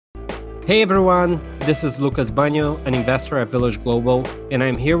Hey everyone, this is Lucas Banyo, an investor at Village Global, and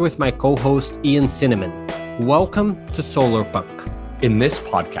I'm here with my co-host Ian Cinnamon. Welcome to Solarpunk. In this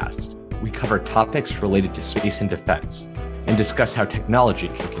podcast, we cover topics related to space and defense and discuss how technology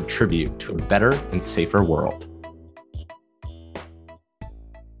can contribute to a better and safer world.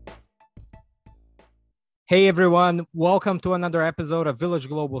 Hey everyone, welcome to another episode of Village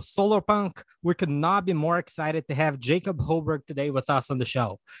Global Solarpunk. We could not be more excited to have Jacob Hoberg today with us on the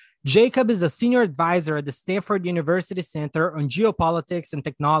show. Jacob is a senior advisor at the Stanford University Center on Geopolitics and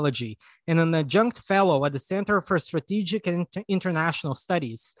Technology and an adjunct fellow at the Center for Strategic and International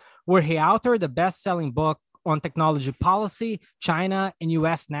Studies, where he authored the best-selling book on technology policy, China, and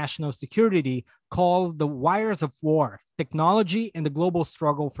U.S. national security called The Wires of War, Technology and the Global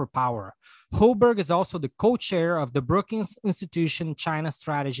Struggle for Power. Hoberg is also the co-chair of the Brookings Institution China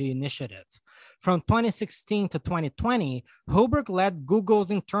Strategy Initiative. From 2016 to 2020, Hoberg led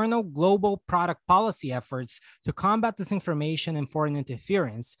Google's internal global product policy efforts to combat disinformation and foreign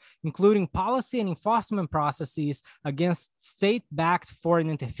interference, including policy and enforcement processes against state-backed foreign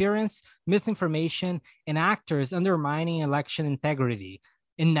interference, misinformation, and actors undermining election integrity.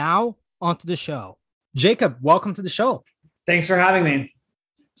 And now, on to the show. Jacob, welcome to the show. Thanks for having me.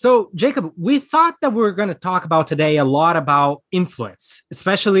 So, Jacob, we thought that we were going to talk about today a lot about influence,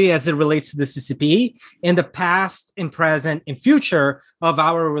 especially as it relates to the CCP and the past and present and future of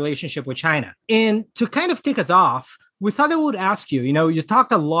our relationship with China. And to kind of kick us off, we thought I would ask you, you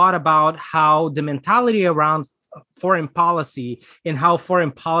talked a lot about how the mentality around foreign policy and how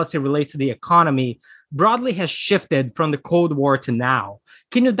foreign policy relates to the economy broadly has shifted from the Cold War to now.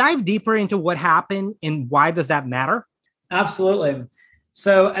 Can you dive deeper into what happened and why does that matter? Absolutely.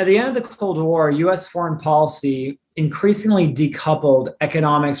 So at the end of the Cold War, U.S. foreign policy increasingly decoupled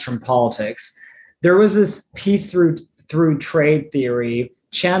economics from politics. There was this peace through trade theory,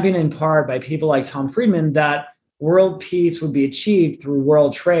 championed in part by people like Tom Friedman, that world peace would be achieved through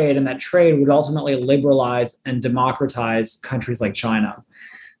world trade, and that trade would ultimately liberalize and democratize countries like China.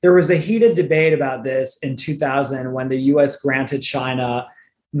 There was a heated debate about this in 2000 when the U.S. granted China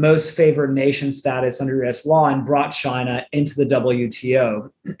most favored nation status under U.S. law and brought China into the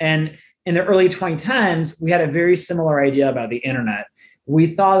WTO. And in the early 2010s, we had a very similar idea about the internet. We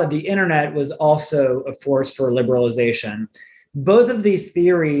thought that the internet was also a force for liberalization. Both of these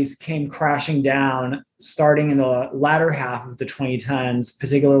theories came crashing down starting in the latter half of the 2010s,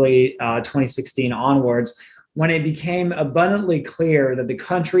 particularly 2016 onwards, when it became abundantly clear that the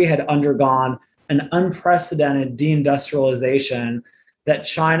country had undergone an unprecedented deindustrialization, that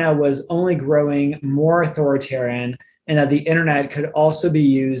China was only growing more authoritarian, and that the internet could also be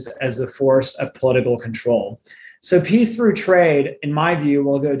used as a force of political control. So peace through trade, in my view,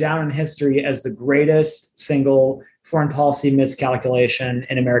 will go down in history as the greatest single foreign policy miscalculation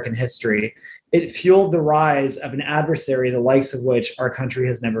in American history. It fueled the rise of an adversary, the likes of which our country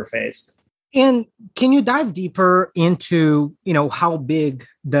has never faced. And can you dive deeper into, how big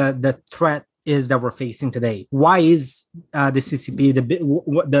the threat is that we're facing today? Why is the CCP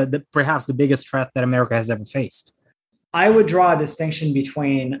the perhaps the biggest threat that America has ever faced? I would draw a distinction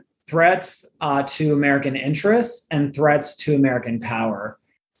between threats to American interests and threats to American power.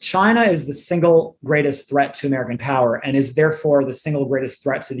 China is the single greatest threat to American power and is therefore the single greatest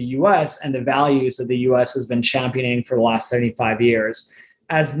threat to the U.S. and the values that the U.S. has been championing for the last 75 years.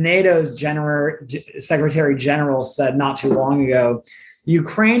 As NATO's Secretary General said not too long ago,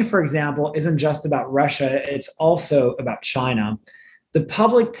 Ukraine, for example, isn't just about Russia, it's also about China. The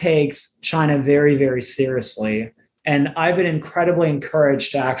public takes China very, very seriously. And I've been incredibly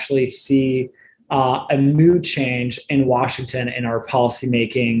encouraged to actually see a mood change in Washington in our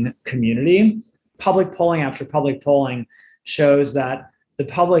policymaking community. Public polling after public polling shows that the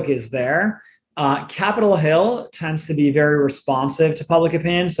public is there. Capitol Hill tends to be very responsive to public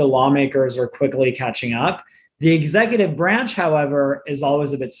opinion, so lawmakers are quickly catching up. The executive branch, however, is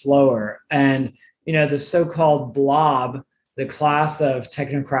always a bit slower. And, the so-called blob, the class of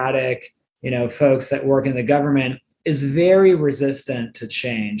technocratic, folks that work in the government, is very resistant to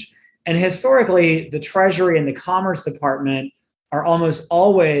change. And historically, the Treasury and the Commerce Department are almost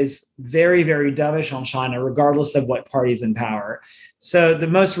always very, very dovish on China, regardless of what party's in power. So the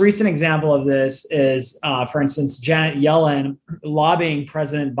most recent example of this is, for instance, Janet Yellen lobbying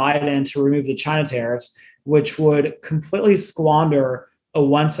President Biden to remove the China tariffs, which would completely squander a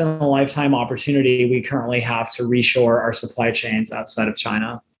once-in-a-lifetime opportunity we currently have to reshore our supply chains outside of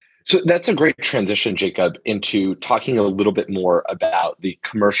China. So that's a great transition, Jacob, into talking a little bit more about the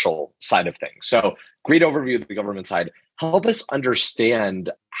commercial side of things. So great overview of the government side. Help us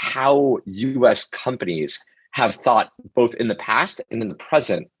understand how U.S. companies have thought both in the past and in the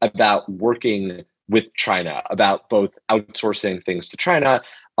present about working with China, about both outsourcing things to China,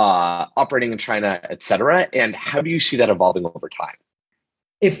 operating in China, et cetera? And how do you see that evolving over time?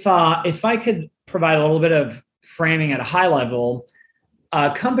 If I could provide a little bit of framing at a high level, a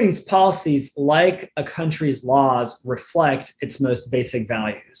company's policies, like a country's laws, reflect its most basic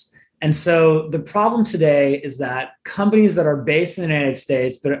values. And so the problem today is that companies that are based in the United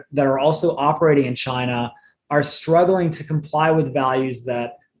States, but that are also operating in China, are struggling to comply with values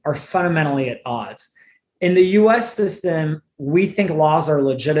that are fundamentally at odds. In the US system, we think laws are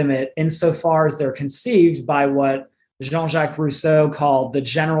legitimate insofar as they're conceived by what Jean-Jacques Rousseau called the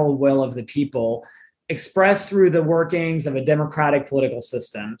general will of the people, expressed through the workings of a democratic political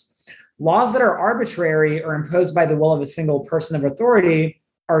system. Laws that are arbitrary or imposed by the will of a single person of authority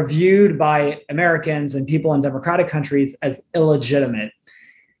are viewed by Americans and people in democratic countries as illegitimate.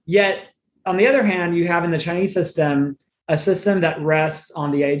 Yet, on the other hand, you have in the Chinese system a system that rests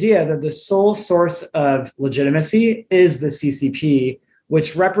on the idea that the sole source of legitimacy is the CCP,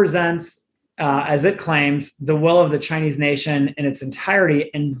 which represents, as it claims, the will of the Chinese nation in its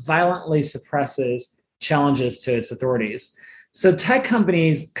entirety and violently suppresses challenges to its authorities. So tech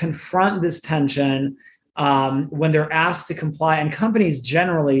companies confront this tension when they're asked to comply, and companies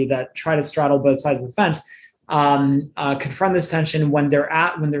generally that try to straddle both sides of the fence confront this tension when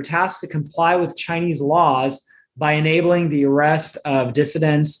they're tasked to comply with Chinese laws by enabling the arrest of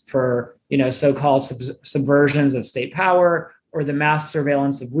dissidents for, so-called subversions of state power, or the mass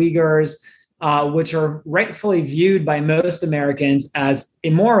surveillance of Uyghurs, which are rightfully viewed by most Americans as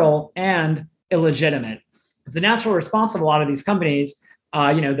immoral and illegitimate. The natural response of a lot of these companies,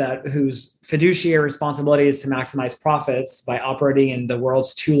 whose fiduciary responsibility is to maximize profits by operating in the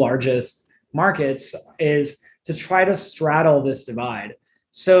world's two largest markets, is to try to straddle this divide.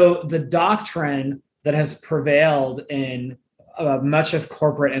 So the doctrine that has prevailed in much of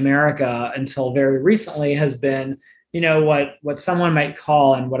corporate America until very recently has been, what someone might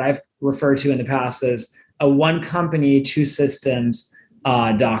call, and what I've referred to in the past as, a one company, two systems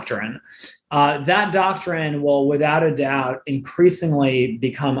doctrine. That doctrine will, without a doubt, increasingly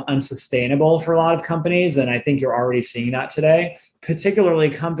become unsustainable for a lot of companies. And I think you're already seeing that today,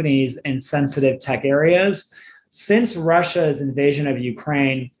 particularly companies in sensitive tech areas. Since Russia's invasion of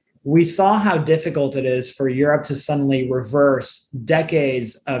Ukraine, we saw how difficult it is for Europe to suddenly reverse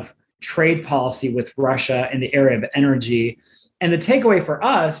decades of trade policy with Russia in the area of energy. And the takeaway for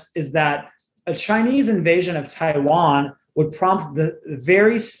us is that a Chinese invasion of Taiwan would prompt the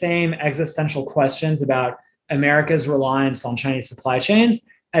very same existential questions about America's reliance on Chinese supply chains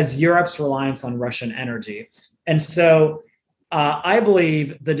as Europe's reliance on Russian energy. And so I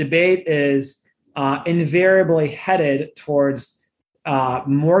believe the debate is invariably headed towards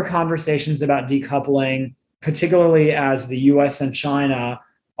more conversations about decoupling, particularly as the US and China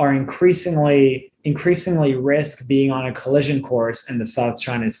are increasingly risk being on a collision course in the South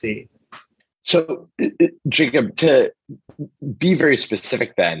China Sea. So, Jacob, to be very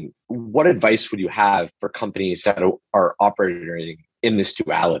specific then, what advice would you have for companies that are operating in this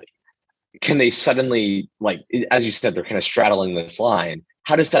duality? Can they suddenly, as you said, they're kind of straddling this line.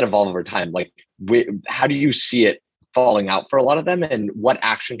 How does that evolve over time? How do you see it falling out for a lot of them? And what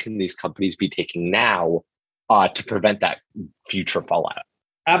action can these companies be taking now to prevent that future fallout?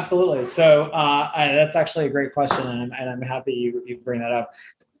 Absolutely. So that's actually a great question. And I'm happy you bring that up.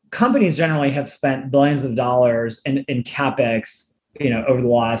 Companies generally have spent billions of dollars in CapEx, over the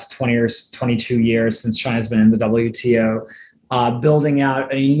last 22 years since China's been in the WTO, building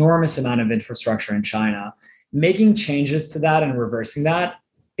out an enormous amount of infrastructure in China. Making changes to that and reversing that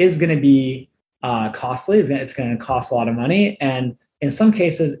is going to be costly. It's going to cost a lot of money. And in some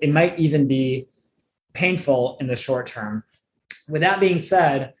cases, it might even be painful in the short term. With that being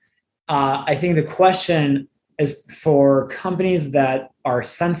said, I think the question is for companies that are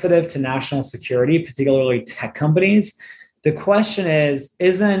sensitive to national security, particularly tech companies. The question is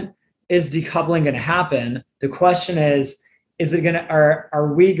decoupling going to happen? The question is it going to,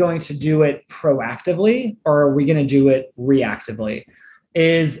 are we going to do it proactively, or are we going to do it reactively?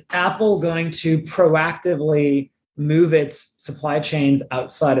 Is Apple going to proactively move its supply chains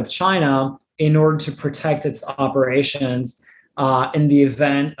outside of China in order to protect its operations in the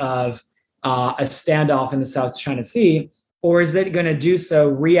event of a standoff in the South China Sea? Or is it going to do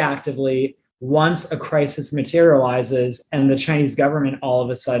so reactively once a crisis materializes and the Chinese government all of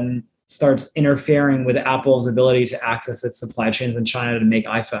a sudden starts interfering with Apple's ability to access its supply chains in China to make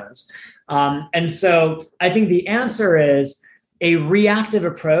iPhones? And so I think the answer is a reactive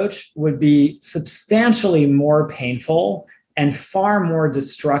approach would be substantially more painful and far more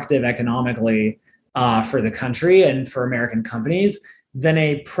destructive economically for the country and for American companies than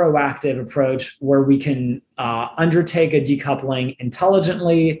a proactive approach where we can undertake a decoupling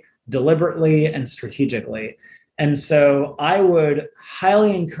intelligently, deliberately, and strategically. And so I would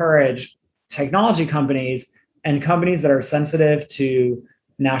highly encourage technology companies and companies that are sensitive to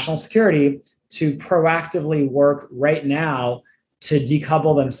national security to proactively work right now to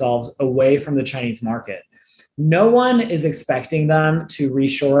decouple themselves away from the Chinese market. No one is expecting them to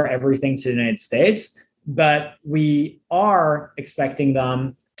reshore everything to the United States, but we are expecting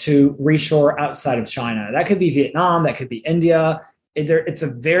them to reshore outside of China. That could be Vietnam, that could be India. It's a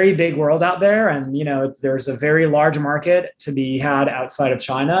very big world out there, and there's a very large market to be had outside of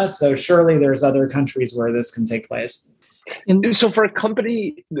China. So surely there's other countries where this can take place. And so for a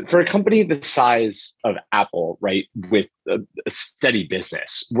company the size of Apple, right, with a steady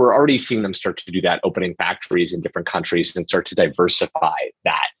business, we're already seeing them start to do that, opening factories in different countries and start to diversify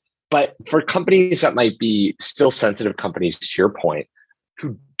that. But for companies that might be still sensitive companies, to your point,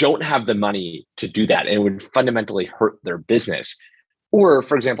 who don't have the money to do that, and it would fundamentally hurt their business. Or,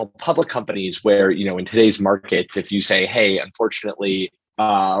 for example, public companies where, in today's markets, if you say, hey, unfortunately,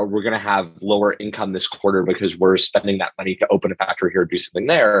 we're going to have lower income this quarter because we're spending that money to open a factory here, do something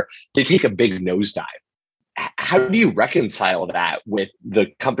there, they take a big nosedive. How do you reconcile that with the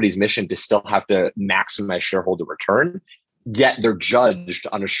company's mission to still have to maximize shareholder return, yet they're judged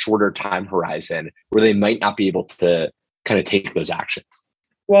on a shorter time horizon where they might not be able to kind of take those actions?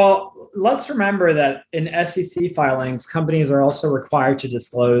 Well, let's remember that in SEC filings, companies are also required to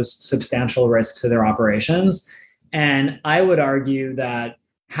disclose substantial risks to their operations. And I would argue that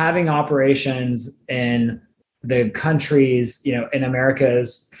having operations in the countries, in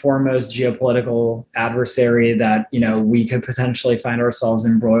America's foremost geopolitical adversary that, we could potentially find ourselves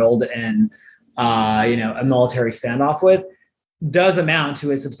embroiled in, a military standoff with, does amount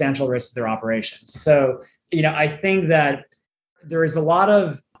to a substantial risk to their operations. So, I think that there is a lot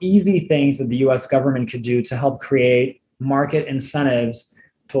of easy things that the US government could do to help create market incentives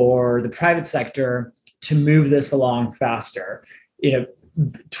for the private sector to move this along faster.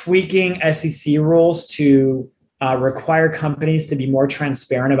 Tweaking SEC rules to require companies to be more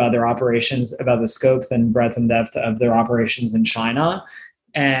transparent about their operations, about the scope and breadth and depth of their operations in China,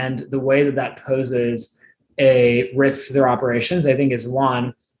 and the way that poses a risk to their operations, I think is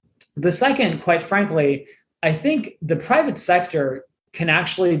one. The second, quite frankly, I think the private sector can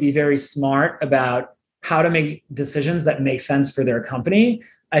actually be very smart about how to make decisions that make sense for their company.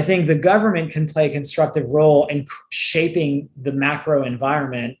 I think the government can play a constructive role in shaping the macro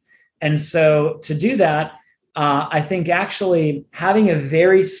environment. And so to do that, I think actually having a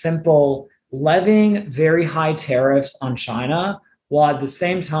very simple levying very high tariffs on China, while at the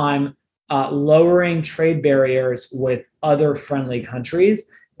same time lowering trade barriers with other friendly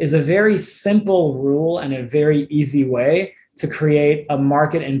countries, is a very simple rule and a very easy way to create a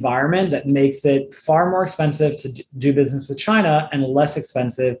market environment that makes it far more expensive to do business with China and less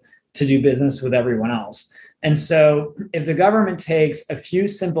expensive to do business with everyone else. And so if the government takes a few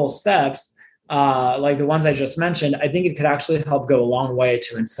simple steps, like the ones I just mentioned, I think it could actually help go a long way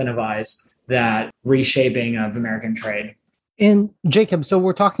to incentivize that reshaping of American trade. And Jacob, so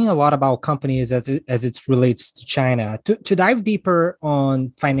we're talking a lot about companies as it relates to China. To dive deeper on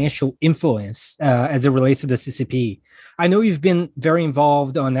financial influence as it relates to the CCP, I know you've been very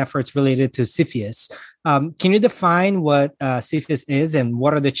involved on efforts related to CFIUS. Can you define what CFIUS is and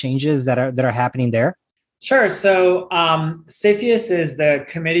what are the changes that are happening there? Sure. So CFIUS is the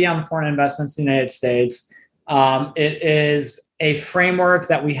Committee on Foreign Investments in the United States. It is a framework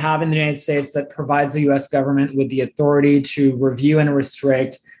that we have in the United States that provides the U.S. government with the authority to review and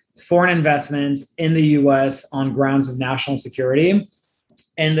restrict foreign investments in the U.S. on grounds of national security.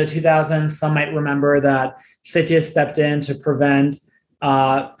 In the 2000s, some might remember that CFIUS stepped in to prevent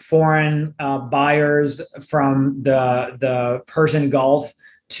foreign buyers from the Persian Gulf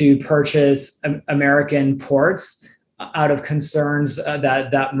to purchase American ports out of concerns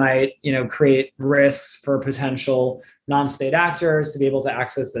that might create risks for potential non-state actors to be able to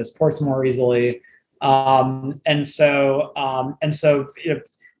access those ports more easily. And so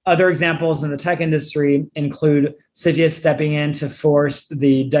other examples in the tech industry include CFIUS stepping in to force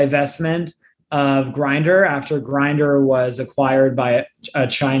the divestment of Grindr after Grindr was acquired by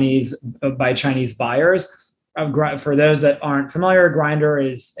Chinese buyers. For those that aren't familiar, Grindr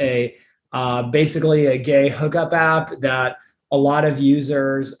is basically a gay hookup app that a lot of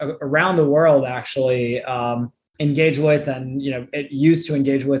users around the world actually engage with, and it used to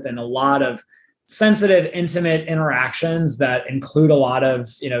engage with in a lot of sensitive, intimate interactions that include a lot of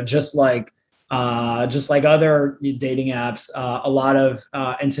just like other dating apps, a lot of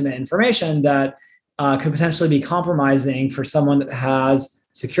intimate information that could potentially be compromising for someone that has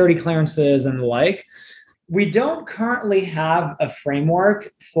security clearances and the like. We don't currently have a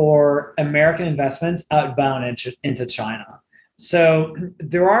framework for American investments outbound into China. So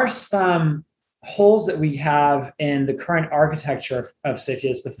there are some holes that we have in the current architecture of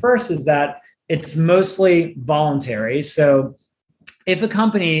CFIUS. The first is that it's mostly voluntary. So if a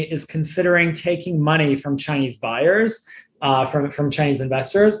company is considering taking money from Chinese buyers, from Chinese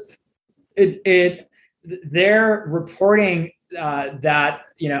investors, they're reporting that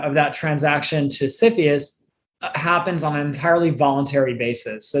of that transaction to CFIUS happens on an entirely voluntary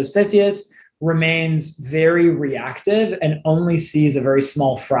basis. So CFIUS remains very reactive and only sees a very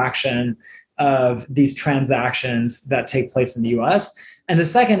small fraction of these transactions that take place in the US. And the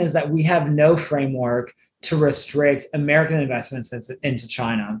second is that we have no framework to restrict American investments into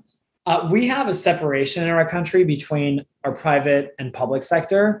China. We have a separation in our country between our private and public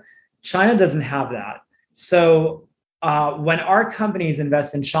sector. China doesn't have that. So when our companies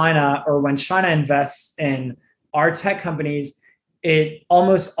invest in China, or when China invests in our tech companies, it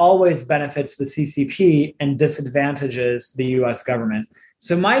almost always benefits the CCP and disadvantages the US government.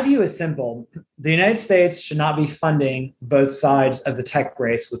 So my view is simple. The United States should not be funding both sides of the tech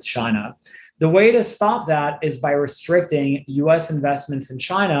race with China. The way to stop that is by restricting US investments in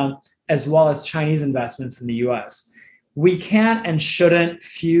China as well as Chinese investments in the US. We can't and shouldn't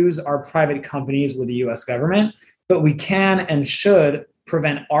fuse our private companies with the US government, but we can and should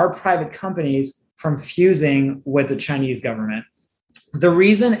prevent our private companies from fusing with the Chinese government. The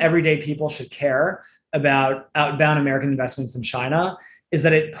reason everyday people should care about outbound American investments in China is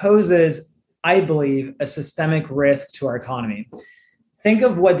that it poses, I believe, a systemic risk to our economy. Think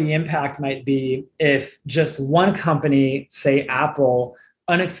of what the impact might be if just one company, say Apple,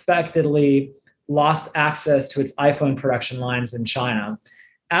 unexpectedly lost access to its iPhone production lines in China.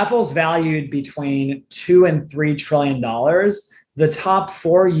 Apple's valued between $2 and $3 trillion. The top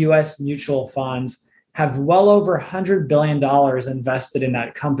 4 US mutual funds have well over $100 billion invested in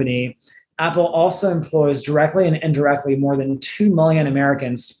that company. Apple also employs directly and indirectly more than 2 million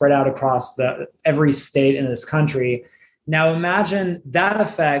Americans spread out across every state in this country. Now imagine that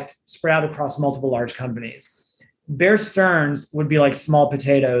effect spread out across multiple large companies. Bear Stearns would be like small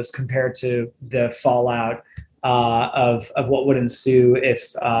potatoes compared to the fallout of what would ensue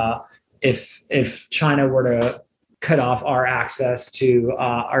if China were to cut off our access to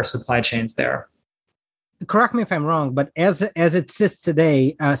our supply chains there. Correct me if I'm wrong, but as it sits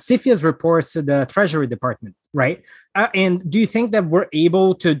today, CFIUS reports to the Treasury Department, right? And do you think that we're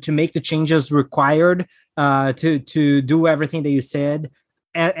able to make the changes required to do everything that you said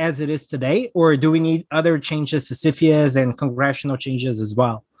as it is today, or do we need other changes to CFIUS and congressional changes as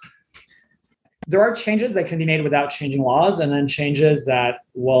well? There are changes that can be made without changing laws, and then changes that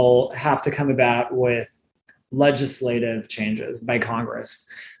will have to come about with legislative changes by Congress.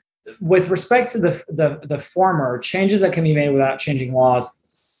 With respect to the former, changes that can be made without changing laws,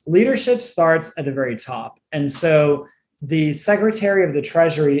 leadership starts at the very top. And so the Secretary of the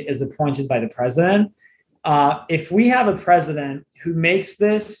Treasury is appointed by the president. If we have a president who makes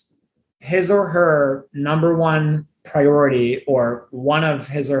this his or her number one priority, or one of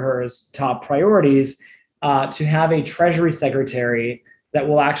his or her top priorities, to have a Treasury Secretary that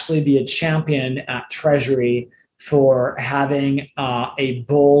will actually be a champion at Treasury for having a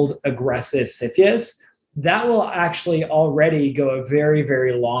bold, aggressive CFIUS, that will actually already go a very,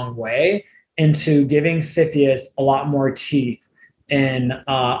 very long way into giving CFIUS a lot more teeth in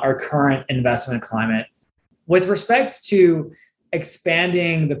our current investment climate. With respect to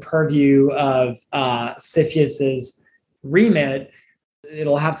expanding the purview of CFIUS's remit,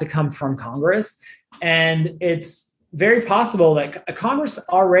 it'll have to come from Congress. And it's very possible that Congress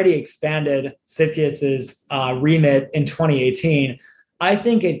already expanded CFIUS's remit in 2018. I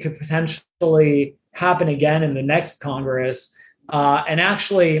think it could potentially happen again in the next Congress. And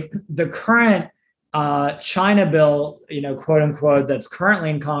actually, the current China bill, quote unquote, that's currently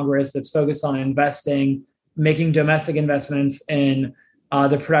in Congress, that's focused on making domestic investments in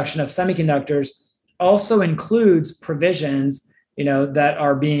the production of semiconductors, also includes provisions that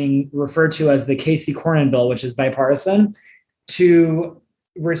are being referred to as the Casey Cornyn bill, which is bipartisan, to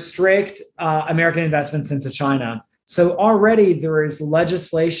restrict American investments into China. So already there is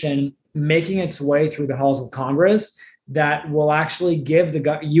legislation making its way through the halls of Congress that will actually give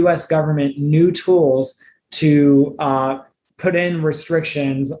the US government new tools to put in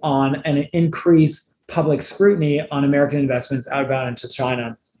restrictions on and increase public scrutiny on American investments outbound into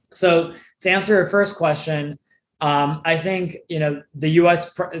China. So to answer your first question, I think the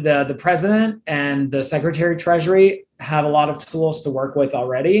U.S. the president and the Secretary of Treasury have a lot of tools to work with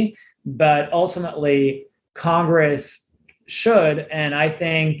already. but ultimately Congress should, and I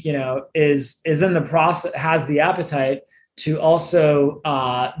think, is in the process, has the appetite to also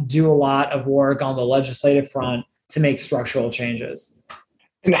do a lot of work on the legislative front to make structural changes.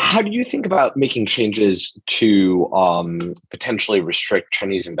 And how do you think about making changes to potentially restrict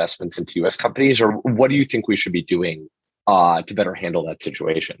Chinese investments into U.S. companies, or what do you think we should be doing to better handle that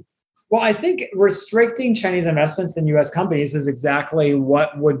situation? Well, I think restricting Chinese investments in U.S. companies is exactly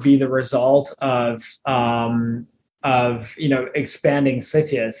what would be the result of expanding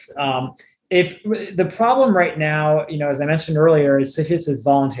CFIUS. If the problem right now, as I mentioned earlier, is CFIUS is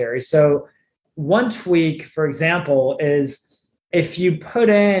voluntary. So one tweak, for example, is if you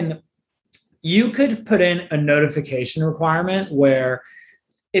could put in a notification requirement where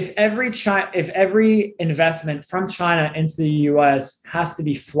if every investment from China into the US has to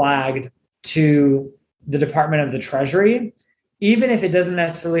be flagged to the Department of the Treasury, even if it doesn't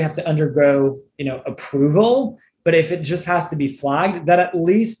necessarily have to undergo, approval, but if it just has to be flagged, that at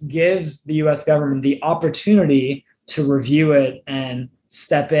least gives the US government the opportunity to review it and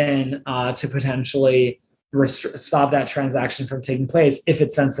step in to potentially stop that transaction from taking place if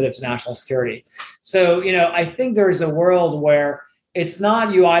it's sensitive to national security. So, I think there's a world where it's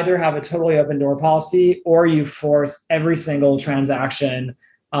not you either have a totally open door policy or you force every single transaction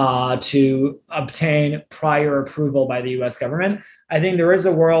to obtain prior approval by the US government. I think there is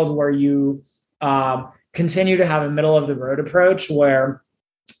a world where you continue to have a middle of the road approach where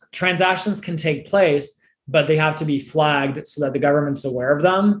transactions can take place, but they have to be flagged so that the government's aware of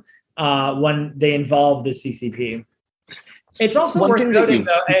them when they involve the CCP. It's also worth noting,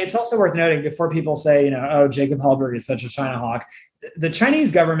 though. It's also worth noting before people say, oh, Jacob Hallberg is such a China hawk. The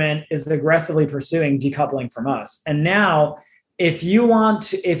Chinese government is aggressively pursuing decoupling from us. And now, if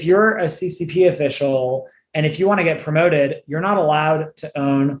you're a CCP official and if you want to get promoted, you're not allowed to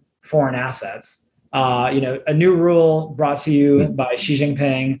own foreign assets. A new rule brought to you by Xi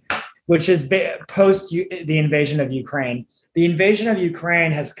Jinping, which is post the invasion of Ukraine. The invasion of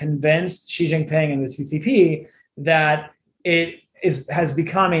Ukraine has convinced Xi Jinping and the CCP that it has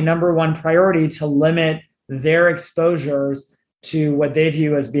become a number one priority to limit their exposures to what they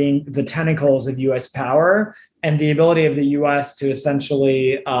view as being the tentacles of U.S. power and the ability of the U.S. to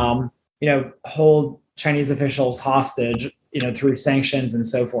essentially, hold Chinese officials hostage, through sanctions and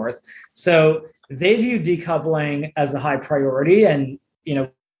so forth. So they view decoupling as a high priority, and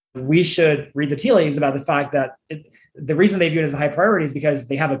we should read the tea leaves about the fact that the reason they view it as a high priority is because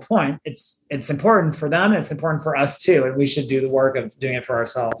they have a point. It's important for them, and it's important for us too, and we should do the work of doing it for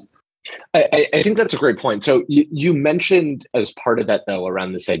ourselves. I think that's a great point. So you mentioned as part of that, though,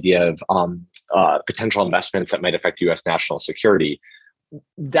 around this idea of potential investments that might affect U.S. national security.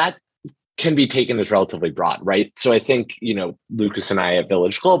 That can be taken as relatively broad, right? So I think, Lucas and I at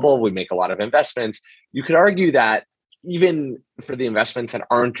Village Global, we make a lot of investments. You could argue that even for the investments that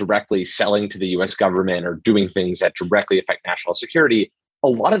aren't directly selling to the US government or doing things that directly affect national security, a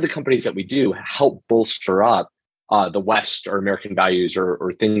lot of the companies that we do help bolster up the West or American values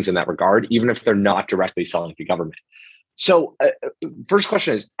or things in that regard, even if they're not directly selling to government. So first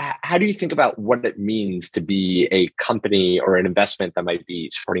question is, how do you think about what it means to be a company or an investment that might be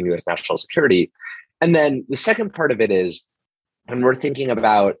supporting US national security? And then the second part of it is, when we're thinking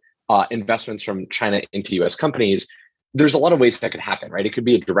about investments from China into US companies, there's a lot of ways that could happen, right? It could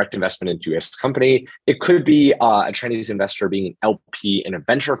be a direct investment into a US company. It could be a Chinese investor being an LP in a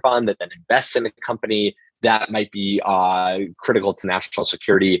venture fund that then invests in a company that might be critical to national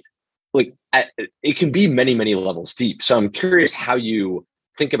security. It can be many, many levels deep. So I'm curious how you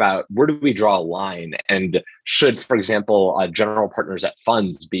think about, where do we draw a line? And should, for example, general partners at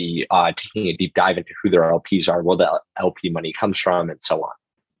funds be taking a deep dive into who their LPs are, where the LP money comes from, and so on?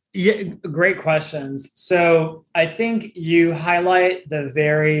 Yeah, great questions. So I think you highlight the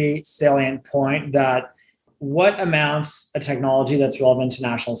very salient point that what amounts a technology that's relevant to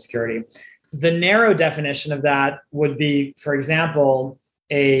national security. The narrow definition of that would be, for example,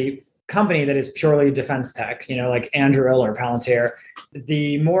 a company that is purely defense tech, like Anduril or Palantir.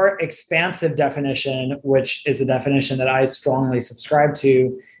 The more expansive definition, which is a definition that I strongly subscribe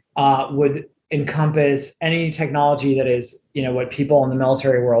to, would encompass any technology that is, what people in the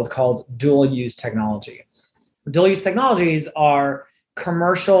military world called dual use technology. Dual use technologies are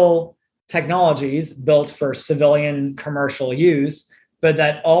commercial technologies built for civilian commercial use, but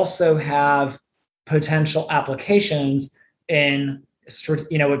that also have potential applications in,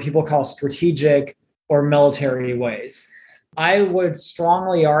 what people call strategic or military ways. I would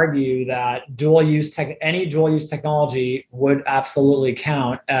strongly argue that any dual use technology would absolutely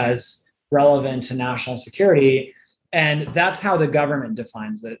count as relevant to national security. And that's how the government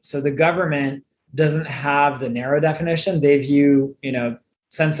defines it. So the government doesn't have the narrow definition. They view,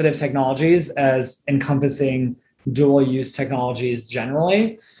 sensitive technologies as encompassing dual use technologies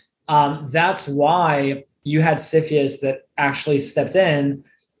generally. That's why you had CFIUS that actually stepped in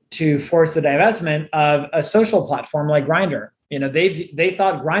to force the divestment of a social platform like Grindr. They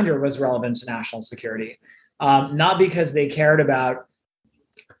thought Grindr was relevant to national security, not because they cared about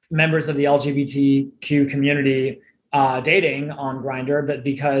members of the LGBTQ community dating on Grindr, but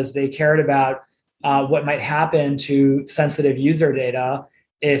because they cared about what might happen to sensitive user data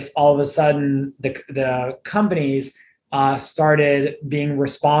if all of a sudden the companies started being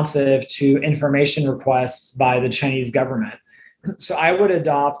responsive to information requests by the Chinese government. So I would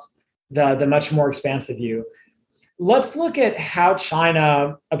adopt the much more expansive view. Let's look at how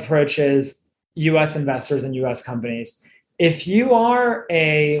China approaches U.S. investors and U.S. companies. If you are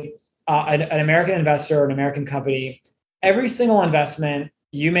an American investor or an American company, every single investment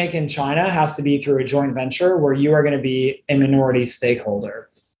you make in China has to be through a joint venture where you are going to be a minority stakeholder.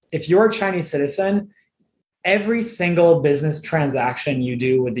 If you're a Chinese citizen, every single business transaction you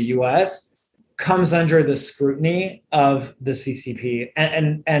do with the US comes under the scrutiny of the CCP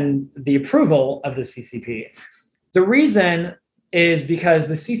and the approval of the CCP. The reason is because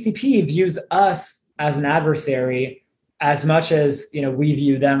the CCP views us as an adversary as much as we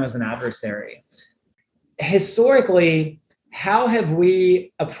view them as an adversary. Historically, how have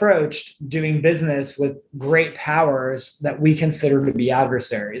we approached doing business with great powers that we consider to be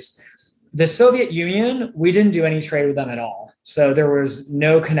adversaries? The Soviet Union, we didn't do any trade with them at all. So there was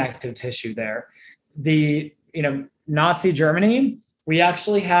no connective tissue there. The Nazi Germany, we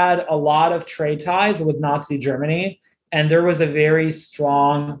actually had a lot of trade ties with Nazi Germany, and there was a very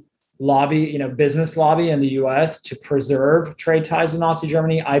strong lobby, business lobby in the US to preserve trade ties with Nazi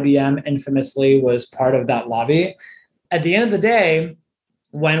Germany. IBM infamously was part of that lobby. At the end of the day,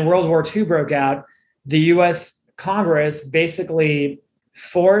 when World War II broke out, the US Congress basically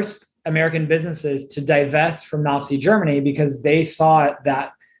forced American businesses to divest from Nazi Germany because they saw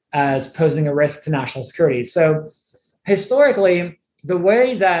that as posing a risk to national security. So historically, the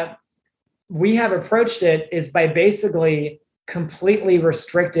way that we have approached it is by basically completely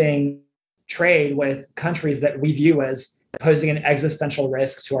restricting trade with countries that we view as posing an existential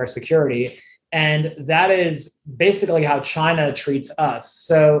risk to our security. And that is basically how China treats us.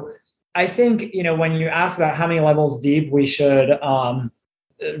 So I think, when you ask about how many levels deep we should,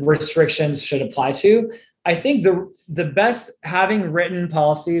 restrictions should apply to, I think the best, having written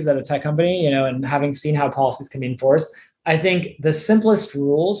policies at a tech company, and having seen how policies can be enforced, I think the simplest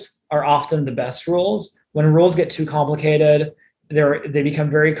rules are often the best rules. When rules get too complicated, they become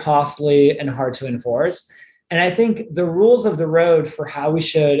very costly and hard to enforce. And I think the rules of the road for how we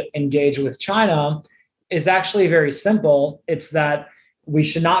should engage with China is actually very simple. It's that we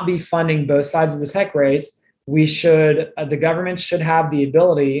should not be funding both sides of the tech race. The government should have the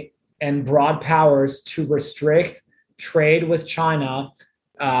ability and broad powers to restrict trade with China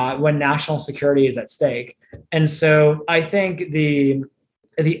when national security is at stake. And so I think the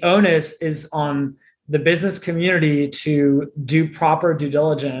onus is on the business community to do proper due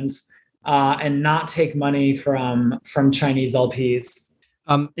diligence and not take money from Chinese LPs.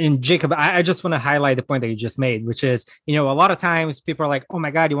 And Jacob, I just want to highlight the point that you just made, which is, a lot of times people are like, oh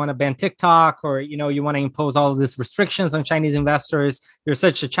my God, you want to ban TikTok, or, you want to impose all of these restrictions on Chinese investors. You're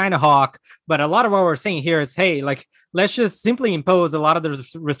such a China hawk. But a lot of what we're saying here is, hey, let's just simply impose a lot of the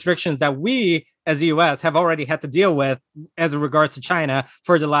restrictions that we as the US have already had to deal with as regards to China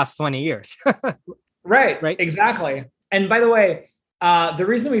for the last 20 years. Right, exactly. And by the way, the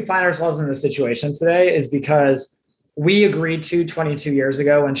reason we find ourselves in this situation today is because we agreed to 22 years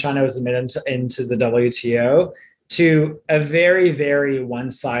ago, when China was admitted into the WTO, to a very, very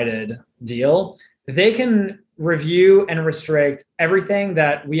one-sided deal. They can review and restrict everything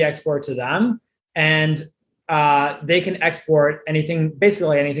that we export to them, and they can export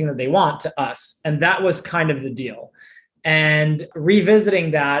basically anything that they want to us. And that was kind of the deal. And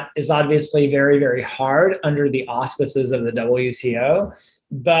revisiting that is obviously very, very hard under the auspices of the WTO.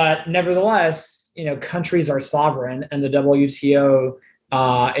 But nevertheless, countries are sovereign, and the WTO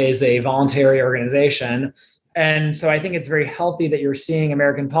is a voluntary organization. And so I think it's very healthy that you're seeing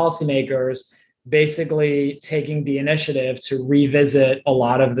American policymakers basically taking the initiative to revisit a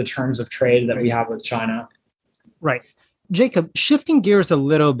lot of the terms of trade that we have with China. Right. Jacob, shifting gears a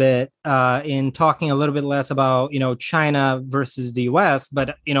little bit in talking a little bit less about, China versus the US,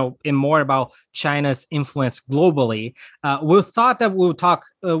 but, in more about China's influence globally, we thought that we'll talk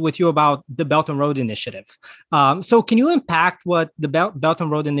with you about the Belt and Road Initiative. So can you unpack what the Belt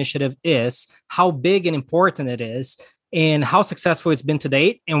and Road Initiative is, how big and important it is, and how successful it's been to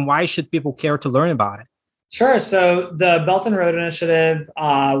date, and why should people care to learn about it? Sure. So the Belt and Road Initiative,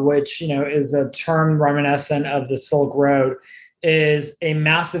 which is a term reminiscent of the Silk Road, is a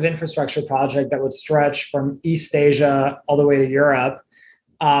massive infrastructure project that would stretch from East Asia all the way to Europe.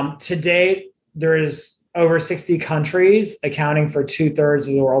 To date, there is over 60 countries, accounting for 2/3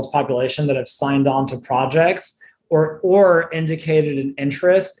 of the world's population, that have signed on to projects or indicated an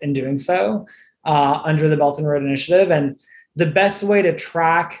interest in doing so under the Belt and Road Initiative. And the best way to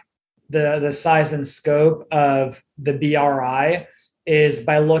track the size and scope of the BRI is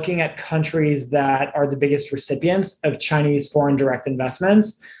by looking at countries that are the biggest recipients of Chinese foreign direct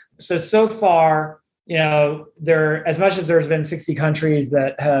investments. So far, there, as much as there's been 60 countries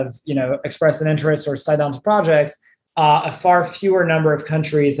that have, expressed an interest or signed on to projects, a far fewer number of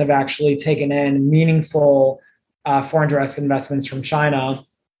countries have actually taken in meaningful foreign direct investments from China.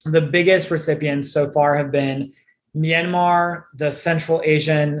 The biggest recipients so far have been Myanmar, the Central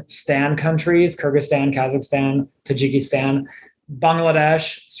Asian STAN countries, Kyrgyzstan, Kazakhstan, Tajikistan,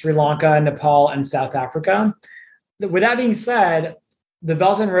 Bangladesh, Sri Lanka, Nepal, and South Africa. With that being said, the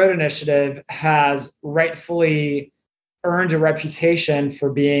Belt and Road Initiative has rightfully earned a reputation for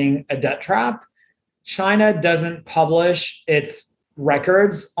being a debt trap. China doesn't publish its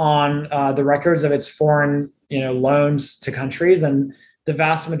records on the records of its foreign loans to countries, and the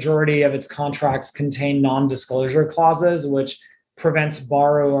vast majority of its contracts contain non-disclosure clauses, which prevents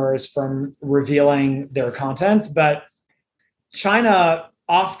borrowers from revealing their contents. But China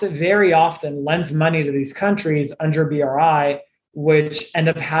very often lends money to these countries under BRI, which end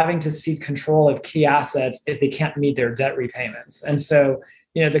up having to cede control of key assets if they can't meet their debt repayments. And so,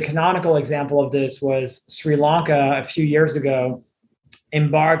 the canonical example of this was Sri Lanka a few years ago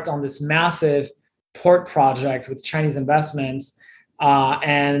embarked on this massive port project with Chinese investments.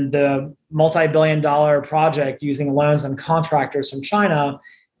 And the multi-billion-dollar project using loans and contractors from China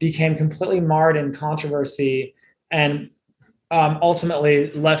became completely marred in controversy and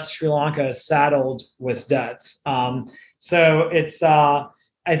ultimately left Sri Lanka saddled with debts. So it's, I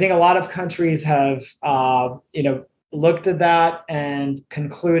think a lot of countries have, looked at that and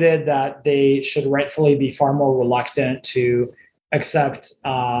concluded that they should rightfully be far more reluctant to accept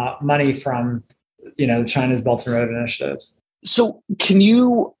money from, China's Belt and Road initiatives. So can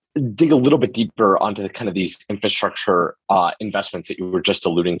you dig a little bit deeper onto kind of these infrastructure investments that you were just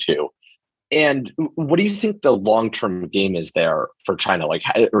alluding to? And what do you think the long-term game is there for China,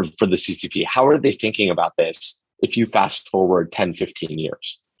 or for the CCP? How are they thinking about this if you fast forward 10, 15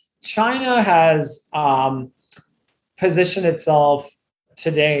 years? China has positioned itself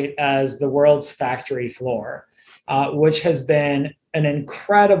to date as the world's factory floor, which has been an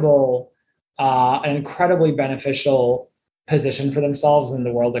incredibly beneficial position for themselves in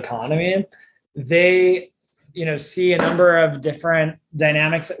the world economy. They, see a number of different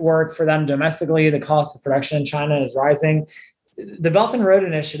dynamics at work for them domestically. The cost of production in China is rising. The Belt and Road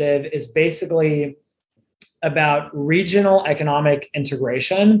Initiative is basically about regional economic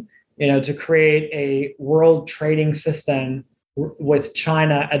integration, to create a world trading system with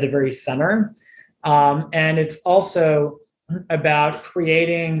China at the very center. And it's also about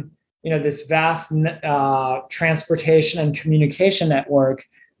creating this vast transportation and communication network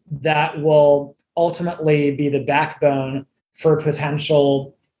that will ultimately be the backbone for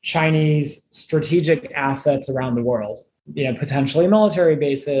potential Chinese strategic assets around the world. Potentially military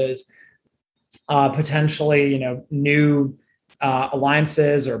bases, potentially new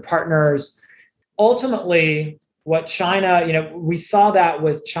alliances or partners. Ultimately, what China, we saw that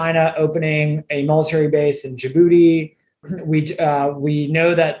with China opening a military base in Djibouti. We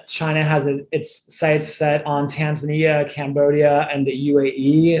know that China has its sights set on Tanzania, Cambodia, and the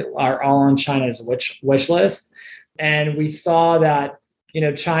UAE are all on China's wish list. And we saw that,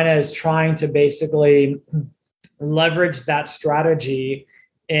 China is trying to basically leverage that strategy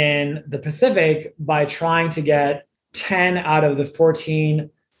in the Pacific by trying to get 10 out of the 14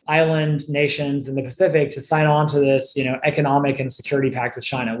 island nations in the Pacific to sign on to this, economic and security pact with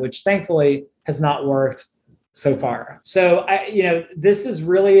China, which thankfully has not worked so far. So, this is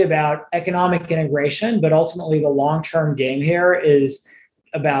really about economic integration, but ultimately the long-term game here is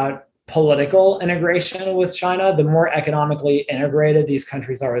about political integration with China. The more economically integrated these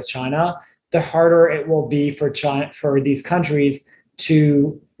countries are with China, the harder it will be for these countries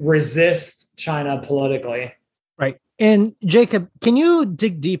to resist China politically. Right. And Jacob, can you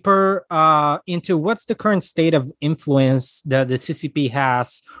dig deeper into what's the current state of influence that the CCP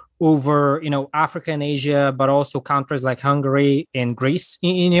has over, Africa and Asia, but also countries like Hungary and Greece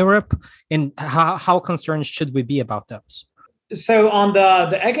in Europe, and how concerned should we be about those? So on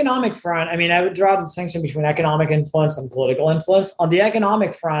the economic front, I mean, I would draw a distinction between economic influence and political influence. On the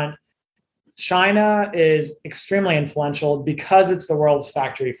economic front, China is extremely influential because it's the world's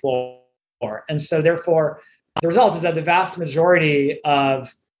factory floor. And so therefore, the result is that the vast majority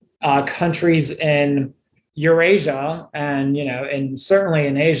of countries in Eurasia and certainly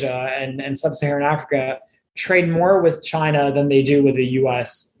in Asia and sub-Saharan Africa trade more with China than they do with the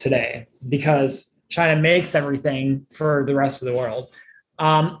US today because China makes everything for the rest of the world.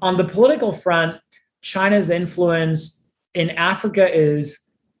 On the political front, China's influence in Africa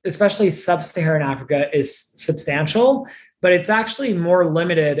especially sub-Saharan Africa, is substantial, but it's actually more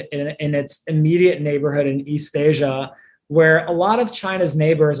limited in its immediate neighborhood in East Asia, where a lot of China's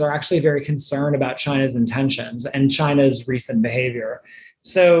neighbors are actually very concerned about China's intentions and China's recent behavior.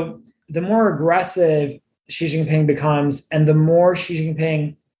 So the more aggressive Xi Jinping becomes, and the more Xi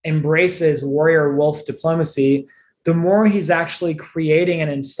Jinping embraces warrior wolf diplomacy, the more he's actually creating an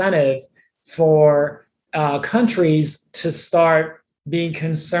incentive for countries to start being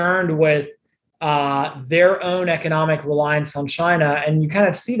concerned with their own economic reliance on China. And you kind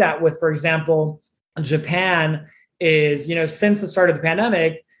of see that with, for example, Japan is, since the start of the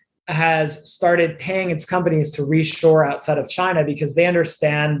pandemic, has started paying its companies to reshore outside of China because they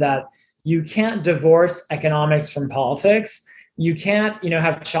understand that you can't divorce economics from politics. You can't,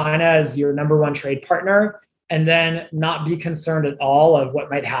 have China as your number one trade partner and then not be concerned at all of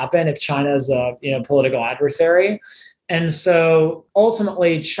what might happen if China is a political adversary. And so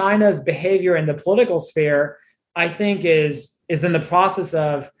ultimately, China's behavior in the political sphere, I think, is in the process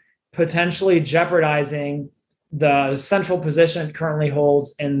of potentially jeopardizing the central position it currently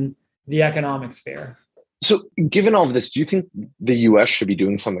holds in the economic sphere. So given all of this, do you think the US should be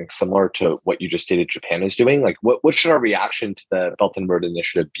doing something similar to what you just stated Japan is doing? Like, what should our reaction to the Belt and Road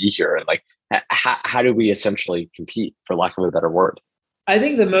Initiative be here? And like, how do we essentially compete, for lack of a better word? I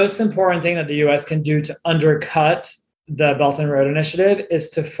think the most important thing that the US can do to undercut the Belt and Road Initiative is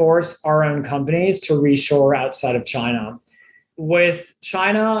to force our own companies to reshore outside of China. With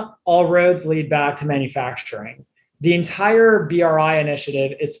China, all roads lead back to manufacturing. The entire BRI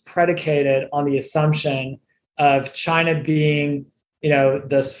initiative is predicated on the assumption of China being,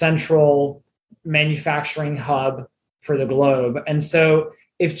 the central manufacturing hub for the globe. And so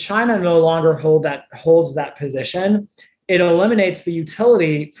if China no longer holds that position, it eliminates the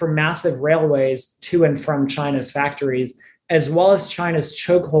utility for massive railways to and from China's factories, as well as China's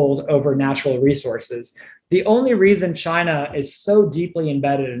chokehold over natural resources. The only reason China is so deeply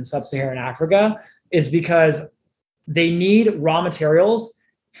embedded in sub-Saharan Africa is because they need raw materials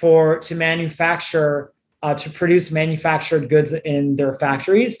to produce manufactured goods in their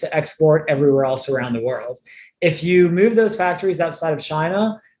factories to export everywhere else around the world. If you move those factories outside of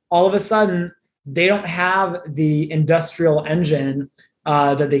China, all of a sudden, they don't have the industrial engine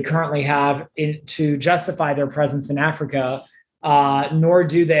that they currently have to justify their presence in Africa, nor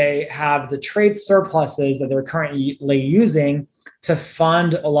do they have the trade surpluses that they're currently using to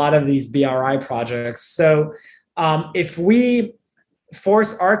fund a lot of these BRI projects. So if we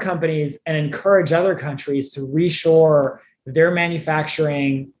force our companies and encourage other countries to reshore their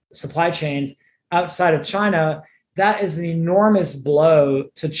manufacturing supply chains outside of China, that is an enormous blow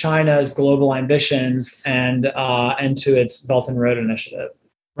to China's global ambitions and to its Belt and Road Initiative.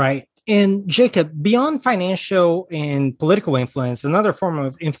 Right. And Jacob, beyond financial and political influence, another form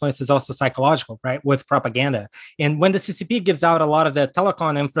of influence is also psychological, right? With propaganda. And when the CCP gives out a lot of the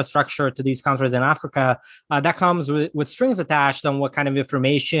telecom infrastructure to these countries in Africa, that comes with strings attached on what kind of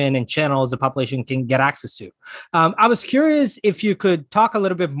information and channels the population can get access to. I was curious if you could talk a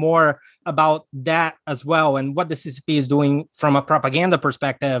little bit more about that as well and what the CCP is doing from a propaganda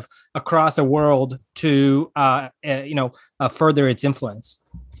perspective across the world to, further its influence.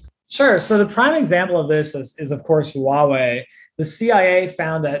 Sure. So the prime example of this is of course, Huawei. The CIA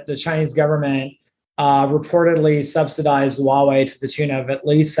found that the Chinese government reportedly subsidized Huawei to the tune of at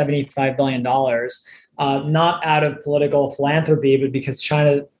least $75 billion, not out of political philanthropy, but because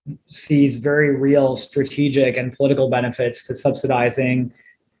China sees very real strategic and political benefits to subsidizing,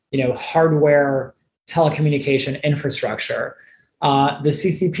 hardware telecommunication infrastructure. The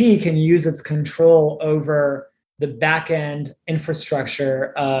CCP can use its control over the back-end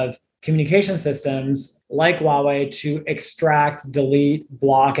infrastructure of communication systems like Huawei to extract, delete,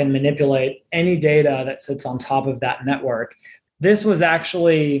 block, and manipulate any data that sits on top of that network. This was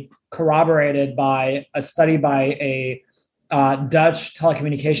actually corroborated by a study by a Dutch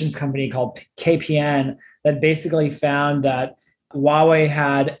telecommunications company called KPN that basically found that Huawei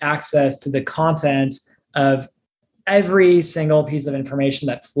had access to the content of every single piece of information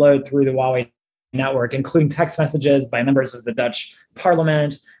that flowed through the Huawei network, including text messages by members of the Dutch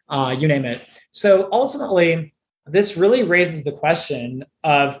parliament, you name it. So ultimately, this really raises the question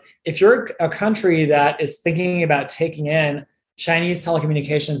of, if you're a country that is thinking about taking in Chinese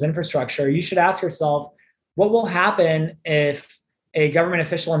telecommunications infrastructure, you should ask yourself, what will happen if a government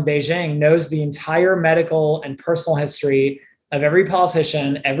official in Beijing knows the entire medical and personal history of every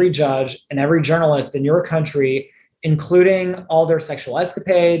politician, every judge, and every journalist in your country, including all their sexual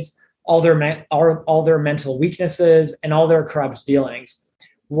escapades, all their mental weaknesses, and all their corrupt dealings?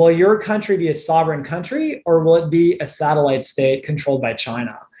 Will your country be a sovereign country, or will it be a satellite state controlled by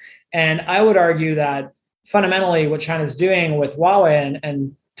China? And I would argue that fundamentally what China's doing with Huawei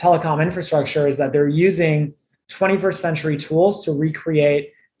and telecom infrastructure is that they're using 21st century tools to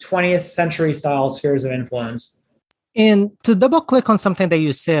recreate 20th century style spheres of influence. And to double click on something that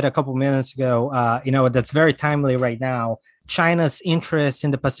you said a couple minutes ago, that's very timely right now, China's interest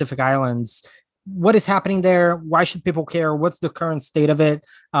in the Pacific Islands. What is happening there? Why should people care? What's the current state of it?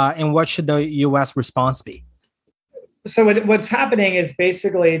 And what should the U.S. response be? So what's happening is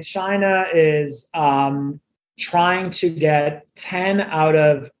basically China is trying to get 10 out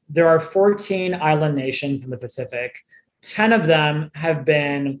of, there are 14 island nations in the Pacific. 10 of them have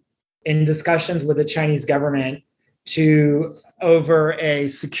been in discussions with the Chinese government over a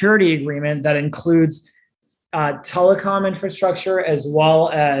security agreement that includes telecom infrastructure as well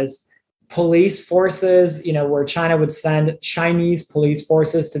as police forces, where China would send Chinese police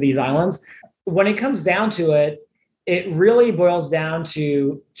forces to these islands. When it comes down to it, it really boils down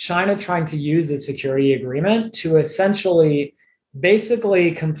to China trying to use the security agreement to essentially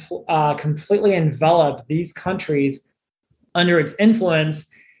basically completely envelop these countries under its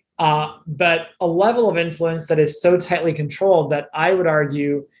influence, but a level of influence that is so tightly controlled that I would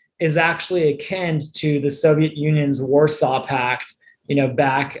argue is actually akin to the Soviet Union's Warsaw Pact,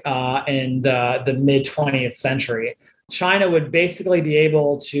 back in the mid 20th century. China would basically be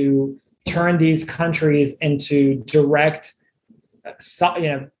able to turn these countries into direct,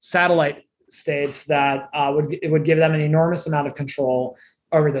 satellite states that would give them an enormous amount of control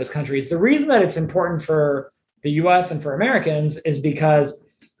over those countries. The reason that it's important for the U.S. and for Americans is because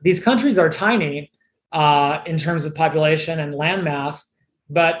these countries are tiny in terms of population and landmass,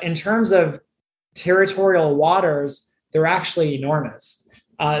 but in terms of territorial waters, they're actually enormous.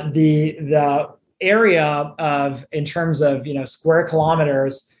 The area of, in terms of square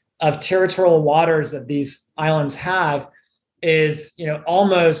kilometers of territorial waters that these islands have is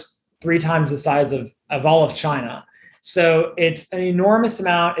almost 3 times the size of all of China. So it's an enormous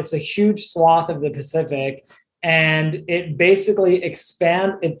amount. It's a huge swath of the Pacific, and it basically it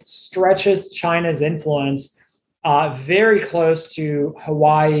stretches China's influence very close to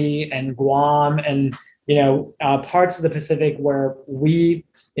Hawaii and Guam and parts of the Pacific where we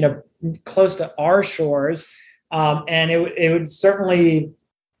close to our shores, and it would certainly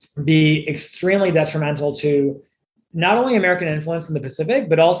be extremely detrimental to not only American influence in the Pacific,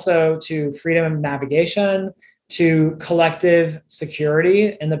 but also to freedom of navigation, to collective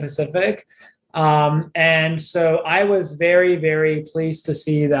security in the Pacific. And so I was very, very pleased to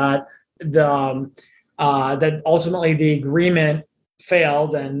see that that ultimately the agreement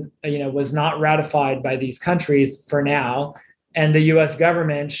failed and was not ratified by these countries for now. And the U.S.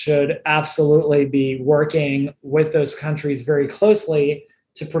 government should absolutely be working with those countries very closely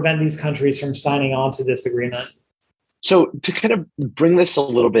to prevent these countries from signing on to this agreement. So to kind of bring this a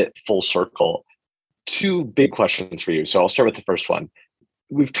little bit full circle, 2 big questions for you. So I'll start with the first one.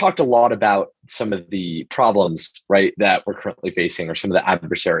 We've talked a lot about some of the problems, right, that we're currently facing, or some of the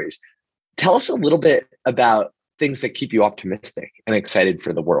adversaries. Tell us a little bit about things that keep you optimistic and excited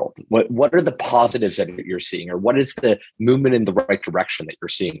for the world. What are the positives that you're seeing, or what is the movement in the right direction that you're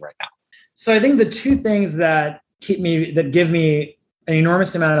seeing right now? So I think the 2 things that give me an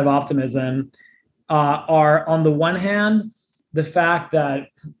enormous amount of optimism are, on the one hand, the fact that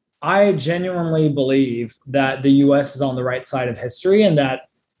I genuinely believe that the U.S. is on the right side of history, and that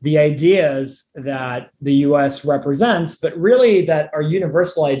the ideas that the U.S. represents, but really that are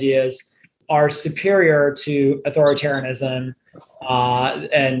universal ideas, are superior to authoritarianism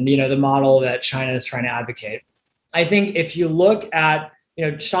and the model that China is trying to advocate. I think if you look at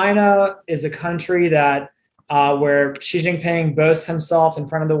China is a country that where Xi Jinping boasts himself in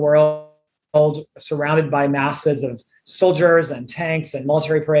front of the world, surrounded by masses of soldiers and tanks and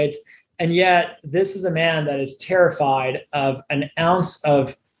military parades. And yet, this is a man that is terrified of an ounce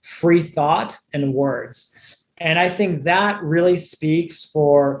of free thought and words. And I think that really speaks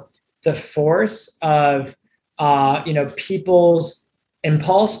for the force of people's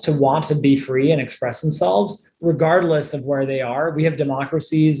impulse to want to be free and express themselves, regardless of where they are. We have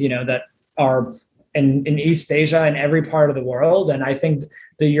democracies, that are in East Asia and every part of the world. And I think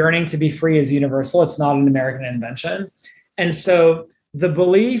the yearning to be free is universal. It's not an American invention. And so the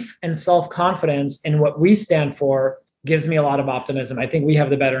belief and self-confidence in what we stand for gives me a lot of optimism. I think we have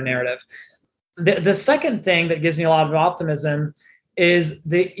the better narrative. The second thing that gives me a lot of optimism is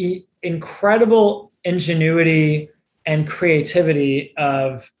the incredible ingenuity and creativity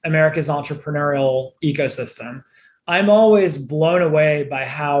of America's entrepreneurial ecosystem. I'm always blown away by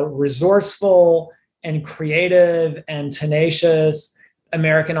how resourceful and creative and tenacious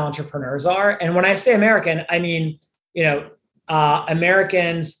American entrepreneurs are. And when I say American, I mean,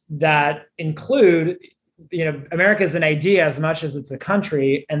 Americans that include, America is an idea as much as it's a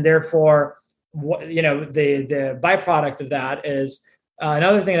country. And therefore, the byproduct of that is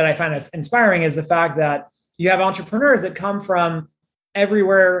another thing that I find inspiring is the fact that you have entrepreneurs that come from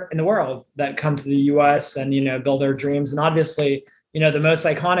everywhere in the world that come to the US and, build their dreams. And obviously, the most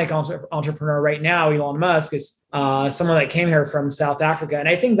iconic entrepreneur right now, Elon Musk, is someone that came here from South Africa. And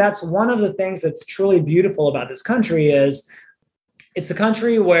I think that's one of the things that's truly beautiful about this country is it's a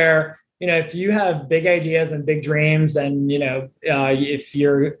country where, if you have big ideas and big dreams and, if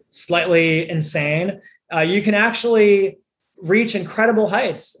you're slightly insane, you can actually reach incredible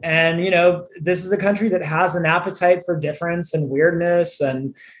heights. And, this is a country that has an appetite for difference and weirdness.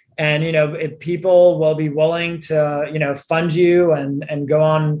 And if people will be willing to, fund you and go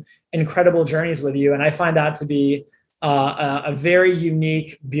on incredible journeys with you. And I find that to be a very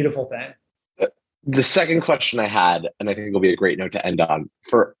unique, beautiful thing. The second question I had, and I think it'll be a great note to end on,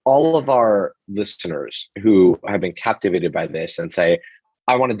 for all of our listeners who have been captivated by this and say,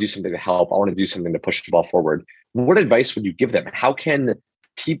 I want to do something to help, I want to do something to push the ball forward, what advice would you give them? How can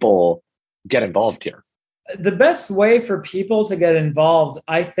people get involved here? The best way for people to get involved,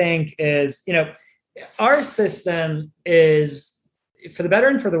 I think, is, our system is, for the better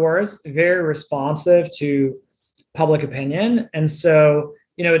and for the worse, very responsive to public opinion. And so,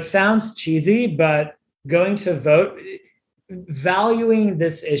 it sounds cheesy, but going to vote, valuing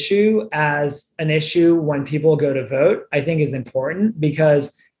this issue as an issue when people go to vote, I think is important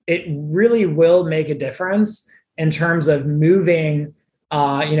because it really will make a difference in terms of moving,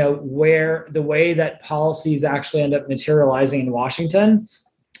 where the way that policies actually end up materializing in Washington,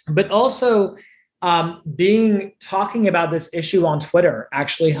 but also talking about this issue on Twitter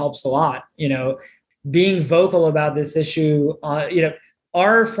actually helps a lot. Being vocal about this issue,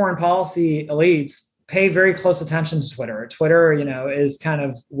 our foreign policy elites pay very close attention to Twitter. Twitter, is kind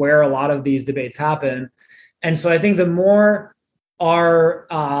of where a lot of these debates happen. And so I think the more our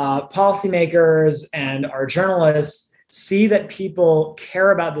policymakers and our journalists see that people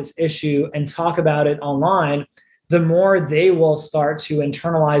care about this issue and talk about it online, the more they will start to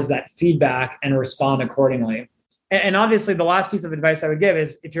internalize that feedback and respond accordingly. And obviously, the last piece of advice I would give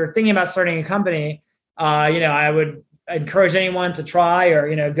is if you're thinking about starting a company, I would encourage anyone to try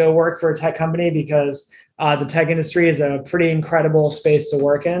or, go work for a tech company because the tech industry is a pretty incredible space to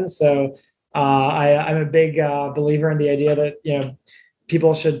work in. So I'm a big believer in the idea that,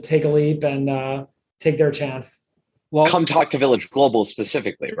 people should take a leap and take their chance. Well, come talk to Village Global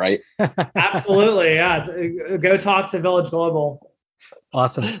specifically, right? Absolutely. Yeah. Go talk to Village Global.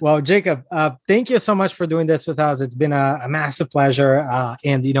 Awesome. Well, Jacob, thank you so much for doing this with us. It's been a massive pleasure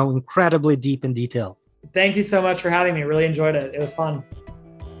and, incredibly deep in detail. Thank you so much for having me. Really enjoyed it. It was fun.